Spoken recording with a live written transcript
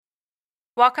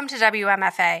Welcome to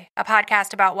WMFA, a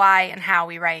podcast about why and how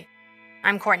we write.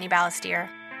 I'm Courtney Balestier.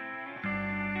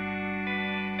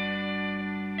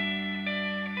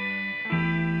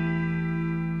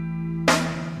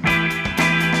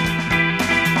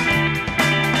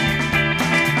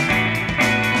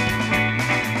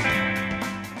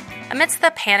 Amidst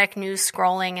the panic news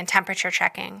scrolling and temperature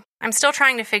checking, I'm still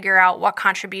trying to figure out what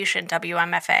contribution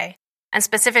WMFA, and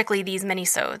specifically these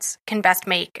minisodes, can best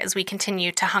make as we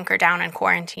continue to hunker down in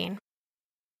quarantine.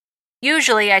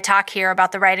 Usually I talk here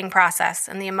about the writing process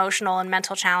and the emotional and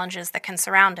mental challenges that can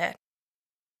surround it.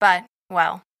 But,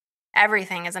 well,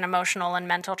 everything is an emotional and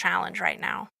mental challenge right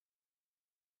now.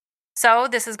 So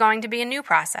this is going to be a new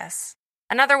process,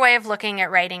 another way of looking at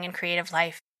writing and creative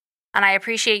life, and I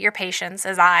appreciate your patience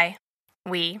as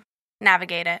we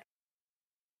navigate it.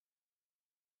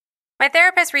 My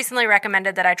therapist recently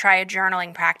recommended that I try a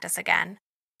journaling practice again,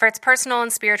 for its personal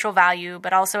and spiritual value,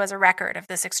 but also as a record of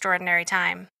this extraordinary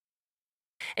time.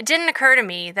 It didn't occur to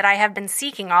me that I have been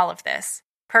seeking all of this,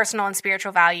 personal and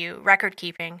spiritual value, record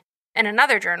keeping, in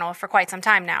another journal for quite some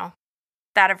time now,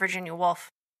 that of Virginia Woolf.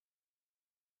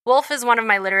 Woolf is one of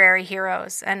my literary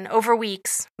heroes, and over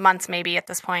weeks, months maybe at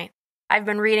this point, I've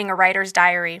been reading A Writer's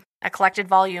Diary, a collected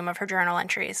volume of her journal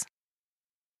entries.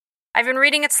 I've been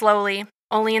reading it slowly,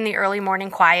 only in the early morning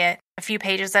quiet, a few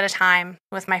pages at a time,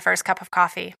 with my first cup of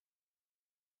coffee.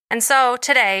 And so,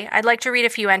 today, I'd like to read a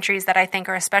few entries that I think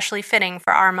are especially fitting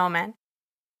for our moment.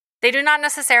 They do not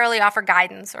necessarily offer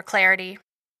guidance or clarity.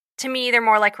 To me, they're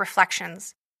more like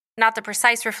reflections. Not the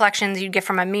precise reflections you'd get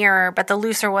from a mirror, but the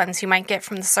looser ones you might get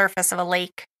from the surface of a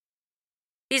lake.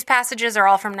 These passages are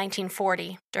all from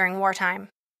 1940, during wartime.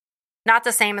 Not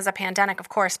the same as a pandemic, of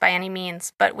course, by any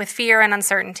means, but with fear and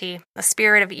uncertainty, a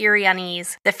spirit of eerie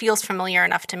unease that feels familiar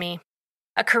enough to me.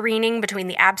 A careening between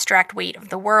the abstract weight of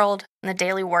the world and the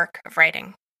daily work of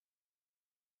writing.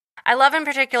 I love in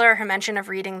particular her mention of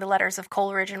reading the letters of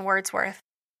Coleridge and Wordsworth,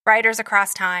 writers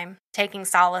across time, taking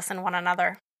solace in one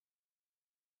another.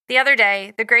 The other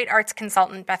day, the great arts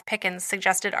consultant Beth Pickens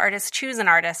suggested artists choose an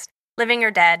artist, living or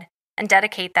dead, and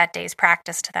dedicate that day's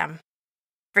practice to them.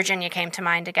 Virginia came to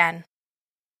mind again.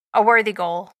 A worthy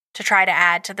goal to try to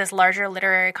add to this larger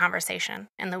literary conversation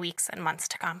in the weeks and months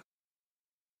to come.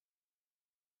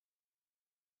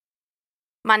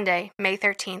 Monday, May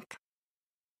 13th.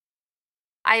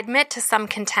 I admit to some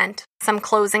content, some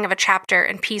closing of a chapter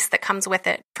and piece that comes with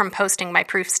it from posting my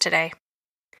proofs today.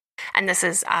 And this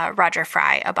is Roger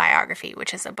Fry, A Biography,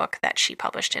 which is a book that she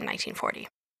published in 1940.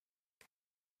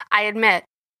 I admit,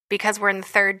 because we're in the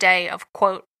third day of,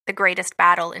 quote, the greatest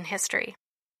battle in history.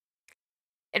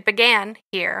 It began,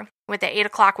 here, with the 8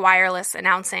 o'clock wireless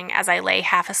announcing as I lay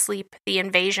half asleep the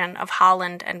invasion of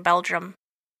Holland and Belgium.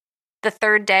 The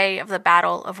third day of the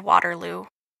Battle of Waterloo.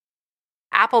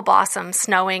 Apple blossoms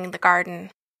snowing the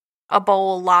garden. A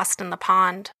bowl lost in the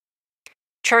pond.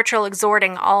 Churchill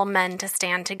exhorting all men to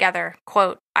stand together,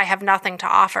 quote, I have nothing to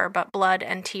offer but blood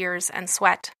and tears and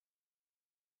sweat.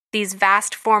 These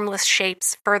vast formless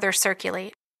shapes further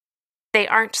circulate. They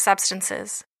aren't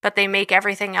substances, but they make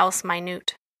everything else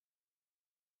minute.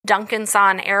 Duncan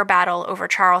saw an air battle over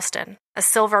Charleston, a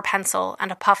silver pencil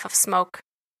and a puff of smoke.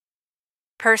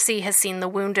 Percy has seen the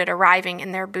wounded arriving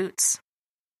in their boots.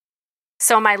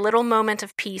 So my little moment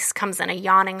of peace comes in a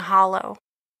yawning hollow.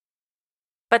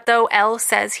 But though L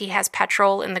says he has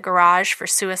petrol in the garage for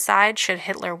suicide should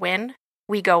Hitler win,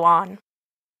 we go on.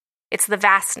 It's the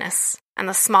vastness and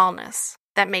the smallness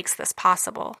that makes this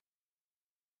possible.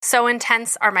 So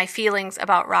intense are my feelings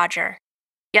about Roger,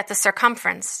 yet the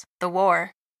circumference, the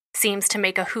war, seems to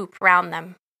make a hoop round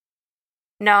them.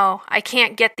 No, I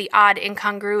can't get the odd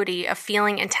incongruity of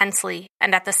feeling intensely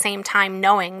and at the same time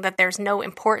knowing that there's no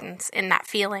importance in that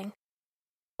feeling.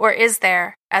 Or is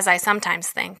there, as I sometimes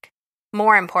think,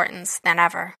 more importance than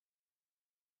ever?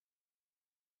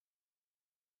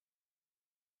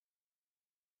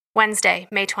 Wednesday,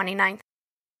 May 29th.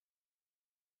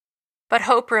 But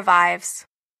hope revives.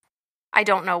 I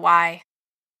don't know why.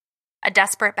 A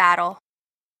desperate battle.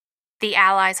 The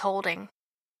Allies holding.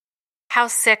 How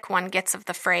sick one gets of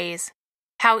the phrase.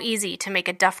 How easy to make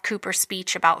a Duff Cooper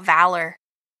speech about valor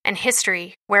and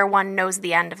history where one knows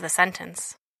the end of the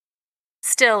sentence.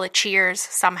 Still, it cheers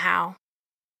somehow.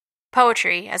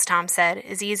 Poetry, as Tom said,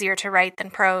 is easier to write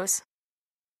than prose.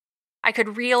 I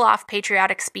could reel off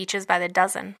patriotic speeches by the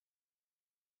dozen.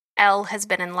 L has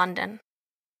been in London.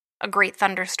 A great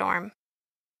thunderstorm.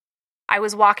 I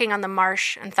was walking on the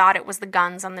marsh and thought it was the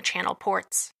guns on the Channel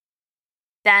ports.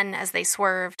 Then, as they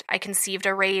swerved, I conceived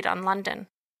a raid on London,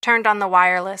 turned on the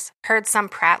wireless, heard some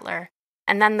prattler,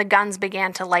 and then the guns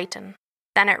began to lighten.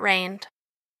 Then it rained.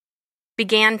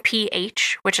 began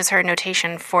PH, which is her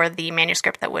notation for the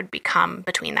manuscript that would become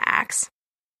Between the Acts.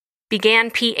 Began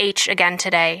PH again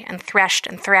today, and threshed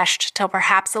till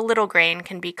perhaps a little grain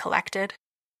can be collected.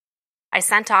 I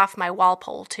sent off my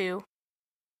Walpole, too.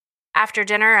 After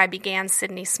dinner, I began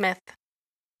Sidney Smith,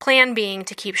 plan being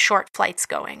to keep short flights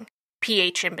going,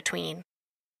 PH in between.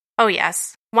 Oh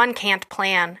yes, one can't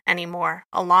plan anymore,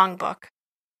 a long book.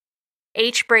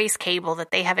 H. Brace cable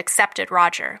that they have accepted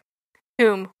Roger,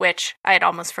 which I had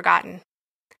almost forgotten.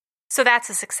 So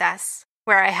that's a success,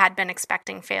 where I had been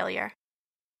expecting failure.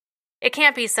 It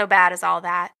can't be so bad as all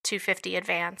that, 250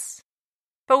 advance.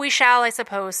 But we shall, I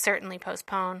suppose, certainly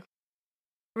postpone.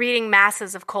 Reading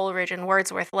masses of Coleridge and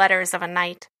Wordsworth letters of a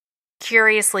night,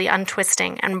 curiously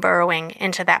untwisting and burrowing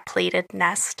into that plated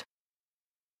nest.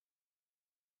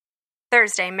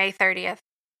 Thursday, May 30th.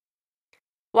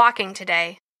 Walking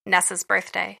today, Nessa's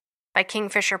birthday, by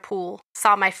Kingfisher Pool,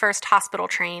 saw my first hospital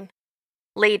train.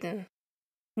 Laden.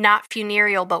 Not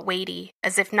funereal but weighty,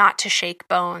 as if not to shake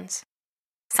bones.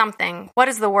 Something, what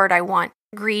is the word I want,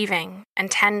 grieving, and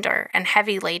tender, and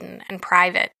heavy-laden, and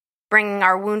private, bringing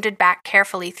our wounded back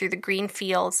carefully through the green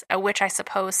fields at which I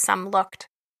suppose some looked,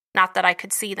 not that I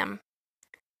could see them.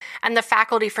 And the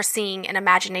faculty for seeing in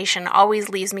imagination always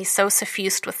leaves me so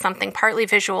suffused with something partly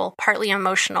visual, partly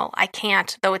emotional, I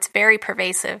can't, though it's very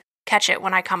pervasive, catch it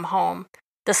when I come home.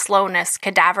 The slowness,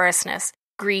 cadaverousness,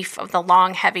 grief of the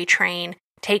long, heavy train,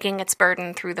 taking its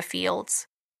burden through the fields.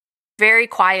 Very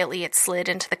quietly it slid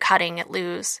into the cutting at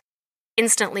Lewes.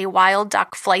 Instantly wild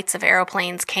duck flights of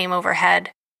aeroplanes came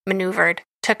overhead, maneuvered,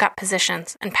 took up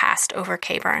positions, and passed over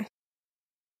Caburn.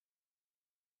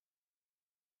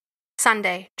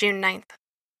 Sunday, June 9th.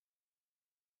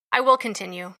 I will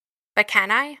continue, but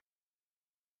can I?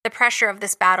 The pressure of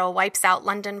this battle wipes out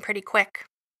London pretty quick.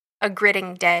 A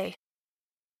gritting day.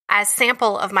 As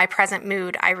sample of my present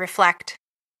mood, I reflect.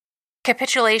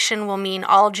 Capitulation will mean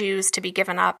all Jews to be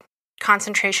given up,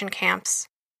 concentration camps.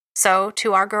 So,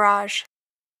 to our garage.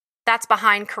 That's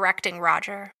behind correcting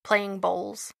Roger, playing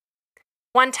bowls.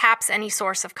 One taps any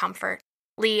source of comfort.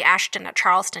 Lee Ashton at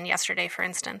Charleston yesterday, for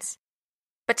instance.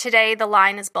 But today the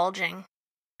line is bulging.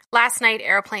 Last night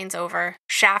airplanes over,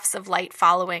 shafts of light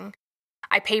following.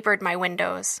 I papered my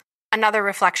windows. Another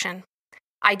reflection.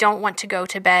 I don't want to go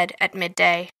to bed at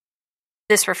midday.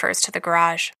 This refers to the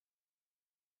garage.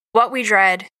 What we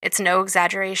dread, it's no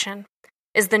exaggeration,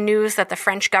 is the news that the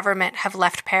French government have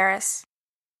left Paris.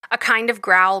 A kind of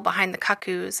growl behind the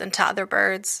cuckoos and to other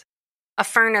birds. A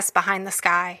furnace behind the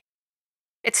sky.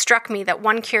 It struck me that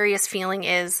one curious feeling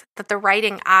is that the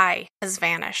writing I has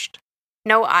vanished.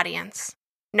 No audience.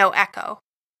 No echo.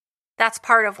 That's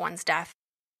part of one's death.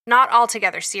 Not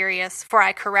altogether serious, for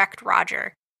I correct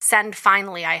Roger, send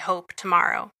finally, I hope,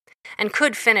 tomorrow, and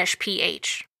could finish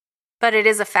PH. But it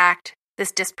is a fact,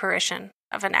 this disparition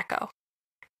of an echo.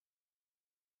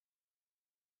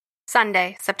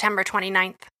 Sunday, September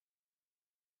 29th.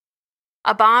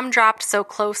 A bomb dropped so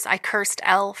close I cursed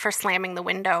L for slamming the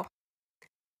window.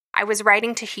 I was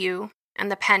writing to Hugh,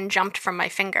 and the pen jumped from my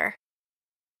finger.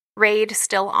 Raid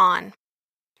still on.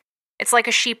 It's like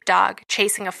a sheepdog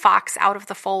chasing a fox out of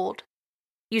the fold.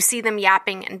 You see them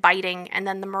yapping and biting, and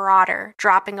then the marauder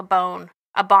dropping a bone,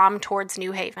 a bomb towards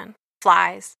New Haven,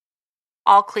 flies.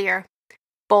 All clear.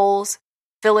 Bowls,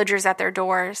 villagers at their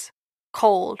doors,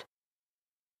 cold.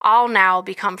 All now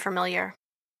become familiar.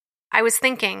 I was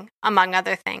thinking, among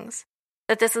other things,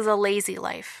 that this is a lazy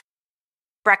life.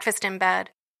 Breakfast in bed.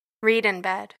 Read in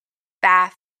bed,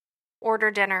 bath, order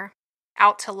dinner,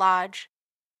 out to lodge.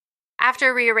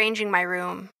 After rearranging my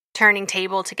room, turning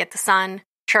table to get the sun,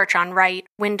 church on right,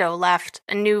 window left,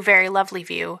 a new very lovely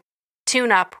view,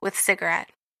 tune up with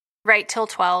cigarette, write till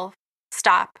 12,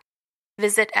 stop,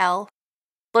 visit L,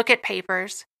 look at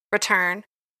papers, return,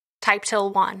 type till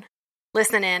 1,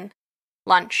 listen in,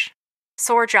 lunch,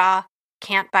 sore jaw,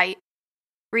 can't bite,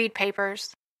 read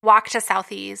papers, walk to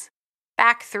Southease,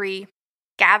 back 3,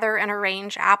 gather and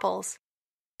arrange apples,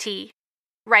 tea,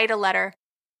 write a letter,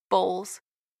 bowls,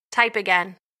 type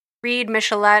again, read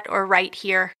Michelet or write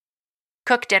here,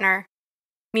 cook dinner,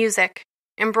 music,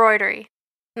 embroidery,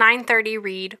 9:30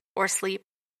 read or sleep,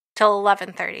 till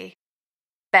 11:30,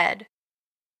 bed.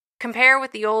 Compare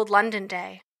with the old London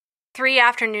day, 3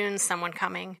 afternoons someone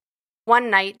coming,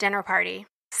 one night dinner party,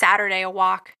 Saturday a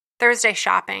walk, Thursday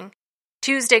shopping,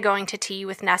 Tuesday going to tea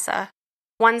with Nessa,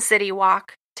 one city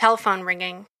walk, telephone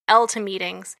ringing, L to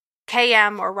meetings,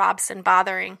 KM or Robson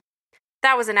bothering.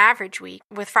 That was an average week,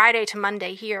 with Friday to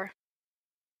Monday here.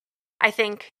 I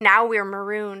think, now we're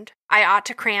marooned, I ought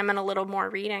to cram in a little more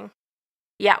reading.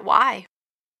 Yet why?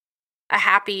 A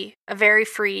happy, a very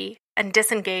free, and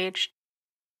disengaged,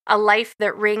 a life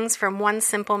that rings from one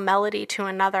simple melody to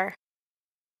another.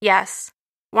 Yes,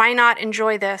 why not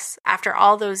enjoy this after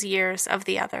all those years of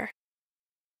the other?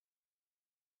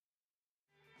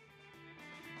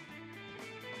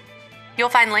 You'll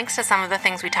find links to some of the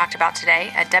things we talked about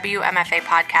today at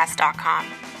WMFApodcast.com.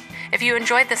 If you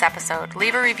enjoyed this episode,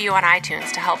 leave a review on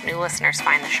iTunes to help new listeners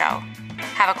find the show.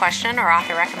 Have a question or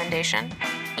author recommendation?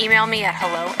 Email me at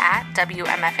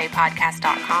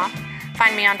hello@WMFApodcast.com.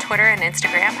 Find me on Twitter and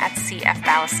Instagram at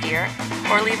CFBallestier,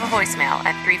 or leave a voicemail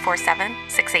at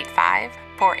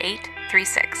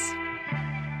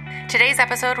 347-685-4836. Today's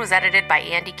episode was edited by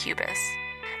Andy Cubis.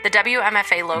 The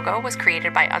WMFA logo was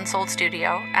created by Unsold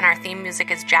Studio, and our theme music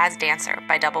is Jazz Dancer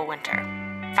by Double Winter.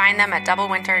 Find them at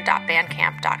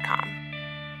doublewinter.bandcamp.com.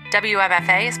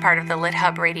 WMFA is part of the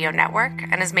LitHub Radio Network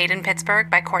and is made in Pittsburgh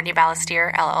by Courtney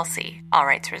Ballestier, LLC. All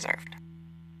rights reserved.